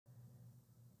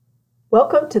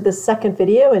Welcome to the second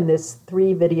video in this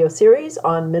 3-video series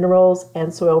on minerals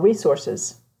and soil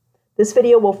resources. This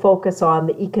video will focus on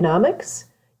the economics,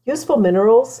 useful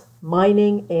minerals,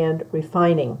 mining, and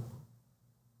refining.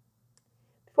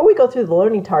 Before we go through the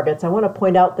learning targets, I want to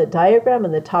point out the diagram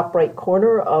in the top right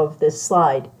corner of this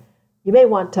slide. You may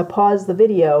want to pause the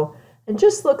video and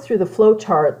just look through the flow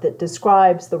chart that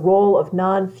describes the role of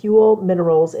non-fuel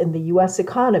minerals in the U.S.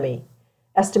 economy.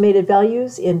 Estimated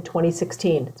values in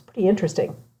 2016. It's pretty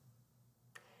interesting.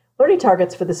 Learning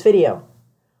targets for this video.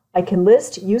 I can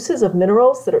list uses of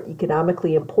minerals that are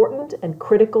economically important and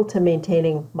critical to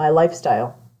maintaining my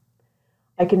lifestyle.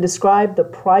 I can describe the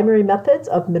primary methods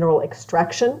of mineral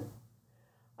extraction.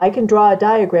 I can draw a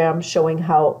diagram showing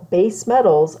how base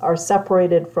metals are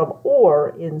separated from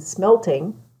ore in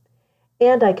smelting.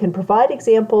 And I can provide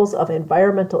examples of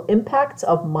environmental impacts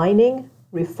of mining,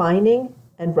 refining,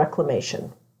 and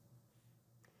reclamation.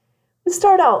 Let's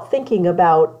start out thinking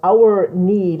about our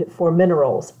need for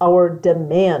minerals, our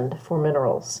demand for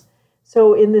minerals.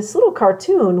 So in this little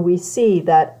cartoon, we see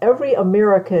that every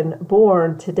American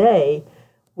born today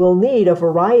will need a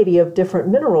variety of different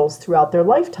minerals throughout their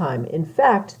lifetime. In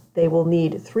fact, they will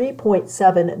need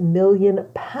 3.7 million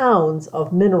pounds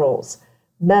of minerals,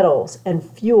 metals, and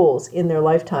fuels in their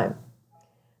lifetime.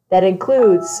 That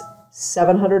includes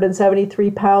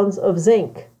 773 pounds of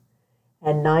zinc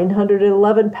and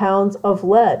 911 pounds of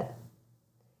lead,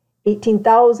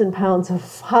 18,000 pounds of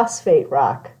phosphate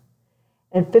rock,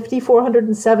 and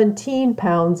 5,417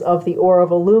 pounds of the ore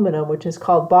of aluminum, which is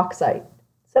called bauxite,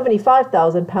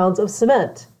 75,000 pounds of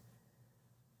cement.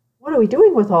 What are we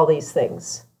doing with all these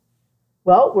things?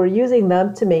 Well, we're using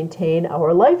them to maintain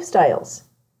our lifestyles.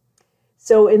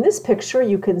 So in this picture,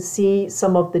 you can see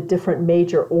some of the different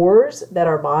major ores that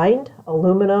are mined: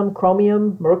 aluminum,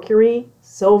 chromium, mercury,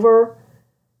 silver,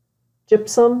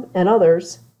 gypsum, and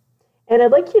others. And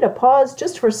I'd like you to pause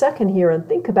just for a second here and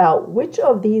think about which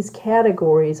of these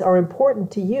categories are important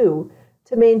to you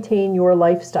to maintain your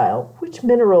lifestyle. Which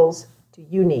minerals do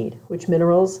you need? Which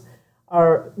minerals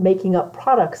are making up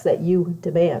products that you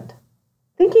demand?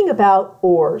 Thinking about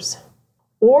ores.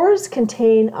 Ores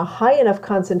contain a high enough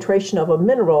concentration of a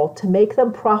mineral to make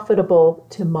them profitable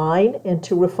to mine and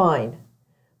to refine.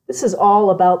 This is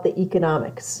all about the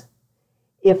economics.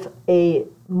 If a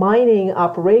mining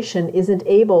operation isn't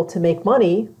able to make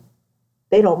money,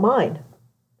 they don't mine.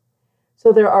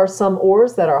 So there are some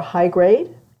ores that are high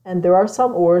grade, and there are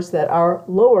some ores that are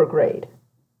lower grade.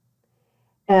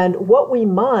 And what we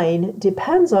mine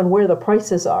depends on where the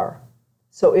prices are.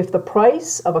 So if the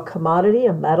price of a commodity,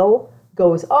 a metal,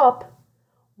 goes up,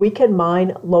 we can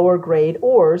mine lower grade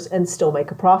ores and still make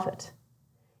a profit.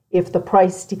 If the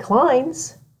price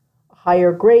declines, a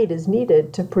higher grade is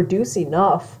needed to produce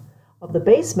enough of the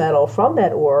base metal from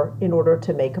that ore in order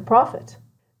to make a profit.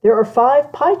 There are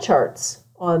 5 pie charts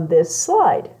on this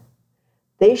slide.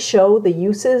 They show the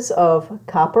uses of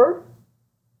copper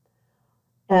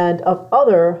and of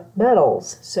other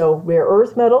metals, so rare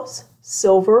earth metals,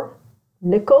 silver,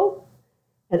 nickel,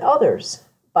 and others,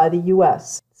 by the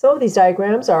U.S. Some of these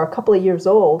diagrams are a couple of years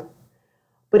old,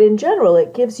 but in general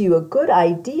it gives you a good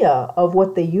idea of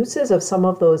what the uses of some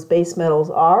of those base metals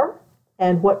are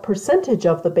and what percentage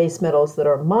of the base metals that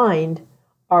are mined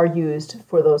are used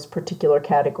for those particular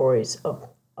categories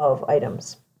of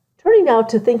items. Turning now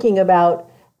to thinking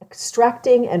about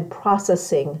extracting and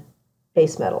processing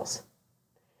base metals.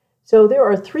 So there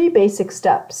are 3 basic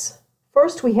steps.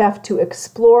 First, we have to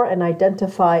explore and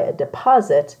identify a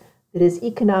deposit that is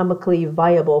economically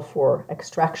viable for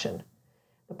extraction.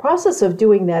 The process of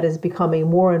doing that is becoming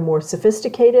more and more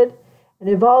sophisticated and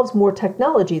involves more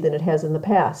technology than it has in the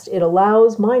past. It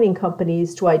allows mining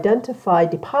companies to identify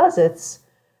deposits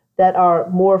that are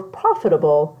more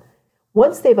profitable.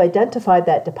 Once they've identified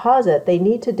that deposit, they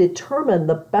need to determine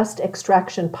the best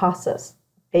extraction process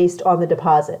based on the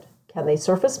deposit. Can they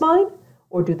surface mine,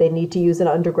 or do they need to use an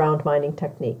underground mining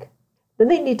technique? Then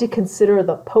they need to consider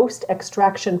the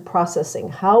post-extraction processing.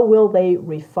 How will they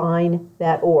refine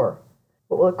that ore?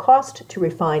 What will it cost to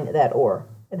refine that ore?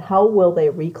 And how will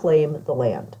they reclaim the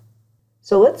land?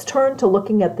 So let's turn to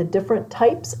looking at the different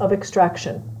types of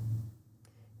extraction.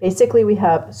 Basically, we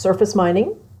have surface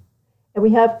mining and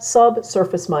we have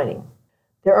subsurface mining.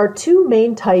 There are 2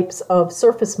 main types of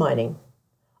surface mining: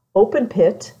 open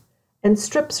pit and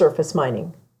strip surface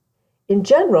mining. In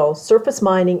general, surface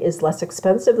mining is less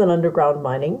expensive than underground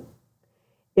mining.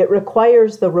 It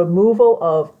requires the removal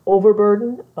of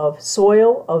overburden, of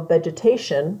soil, of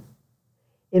vegetation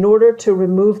in order to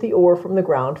remove the ore from the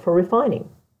ground for refining.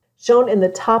 Shown in the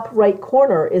top right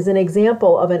corner is an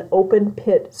example of an open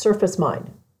pit surface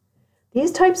mine.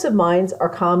 These types of mines are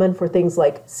common for things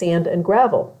like sand and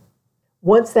gravel.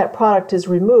 Once that product is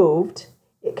removed,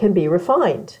 it can be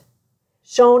refined.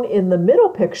 Shown in the middle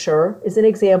picture is an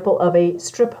example of a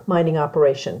strip mining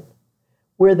operation,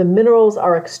 where the minerals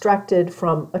are extracted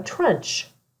from a trench.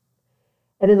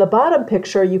 And in the bottom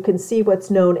picture, you can see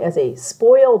what's known as a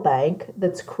spoil bank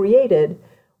that's created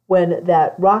when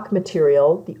that rock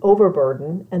material, the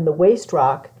overburden, and the waste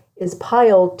rock is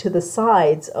piled to the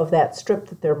sides of that strip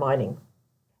that they're mining.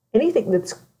 Anything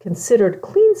that's considered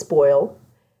clean spoil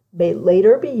may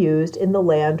later be used in the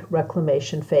land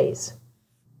reclamation phase.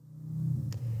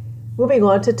 Moving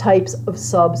on to types of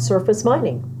subsurface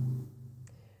mining.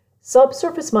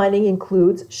 Subsurface mining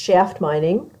includes shaft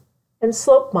mining and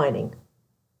slope mining.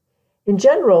 In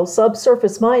general,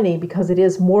 subsurface mining, because it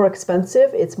is more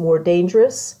expensive, it's more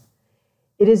dangerous,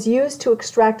 it is used to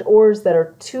extract ores that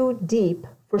are too deep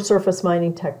for surface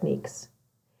mining techniques.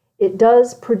 It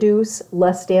does produce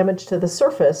less damage to the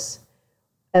surface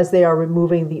as they are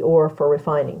removing the ore for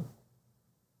refining.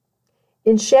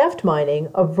 In shaft mining,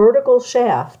 a vertical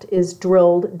shaft is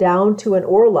drilled down to an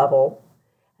ore level,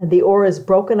 and the ore is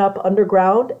broken up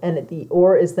underground, and the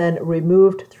ore is then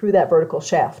removed through that vertical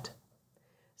shaft.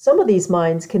 Some of these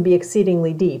mines can be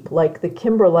exceedingly deep, like the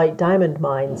kimberlite diamond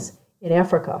mines in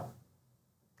Africa.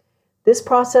 This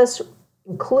process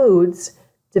includes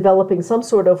developing some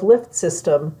sort of lift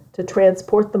system to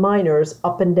transport the miners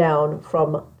up and down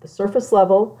from the surface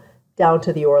level down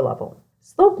to the ore level.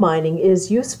 Slope mining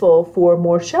is useful for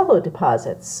more shallow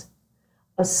deposits.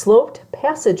 A sloped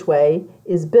passageway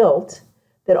is built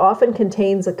that often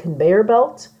contains a conveyor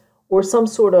belt or some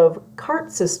sort of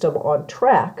cart system on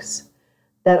tracks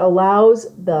that allows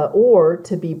the ore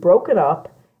to be broken up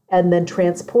and then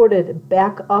transported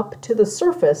back up to the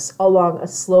surface along a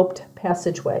sloped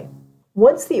passageway.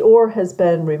 Once the ore has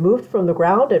been removed from the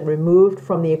ground and removed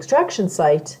from the extraction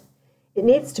site, it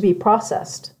needs to be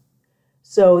processed.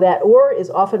 So that ore is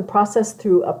often processed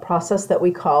through a process that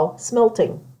we call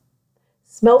smelting.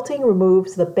 Smelting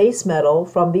removes the base metal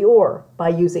from the ore by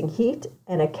using heat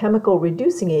and a chemical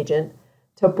reducing agent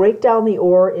to break down the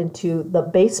ore into the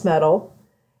base metal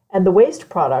and the waste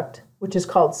product, which is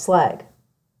called slag.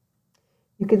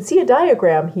 You can see a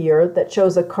diagram here that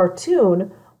shows a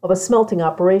cartoon of a smelting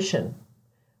operation,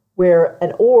 where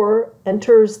an ore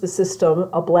enters the system,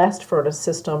 a blast furnace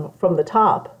system, from the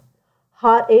top.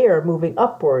 Hot air moving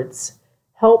upwards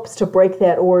helps to break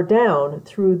that ore down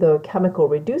through the chemical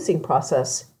reducing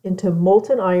process into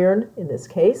molten iron, in this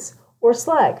case, or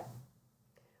slag.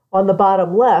 On the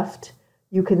bottom left,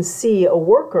 you can see a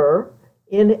worker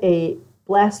in a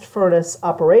blast furnace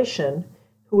operation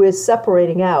who is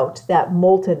separating out that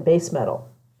molten base metal.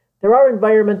 There are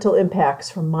environmental impacts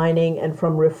from mining and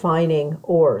from refining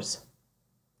ores.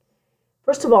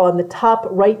 First of all, in the top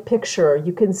right picture,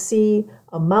 you can see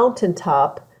a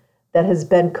mountaintop that has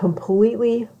been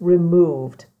completely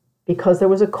removed because there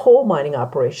was a coal mining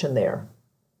operation there.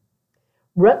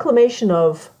 Reclamation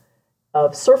of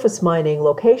surface mining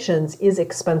locations is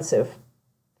expensive.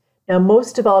 Now,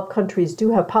 most developed countries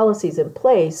do have policies in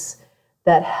place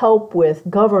that help with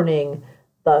governing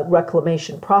the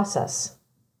reclamation process.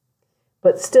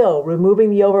 But still,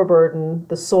 removing the overburden,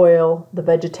 the soil, the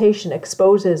vegetation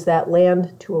exposes that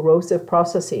land to erosive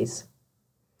processes.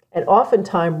 And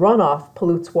oftentimes, runoff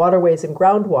pollutes waterways and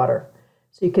groundwater.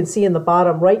 So you can see in the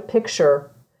bottom right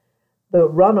picture the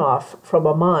runoff from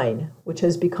a mine, which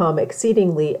has become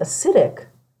exceedingly acidic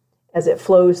as it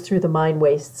flows through the mine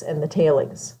wastes and the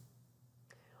tailings.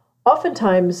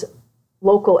 Oftentimes,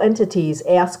 local entities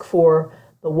ask for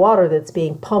the water that's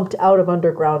being pumped out of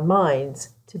underground mines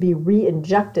to be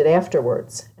re-injected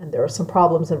afterwards, and there are some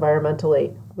problems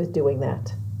environmentally with doing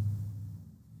that.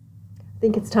 I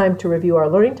think it's time to review our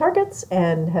learning targets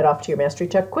and head off to your Mastery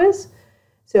Check quiz.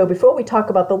 So before we talk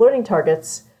about the learning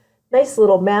targets, nice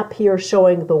little map here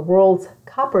showing the world's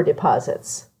copper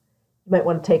deposits. You might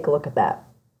want to take a look at that.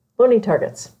 Learning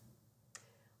targets.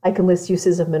 I can list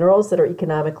uses of minerals that are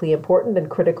economically important and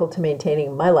critical to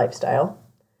maintaining my lifestyle.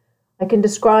 I can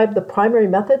describe the primary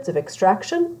methods of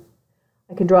extraction.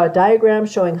 I can draw a diagram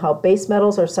showing how base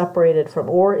metals are separated from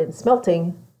ore in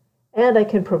smelting, and I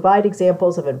can provide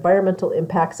examples of environmental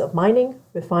impacts of mining,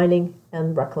 refining,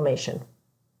 and reclamation.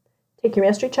 Take your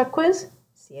Mastery Check quiz.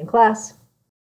 See you in class.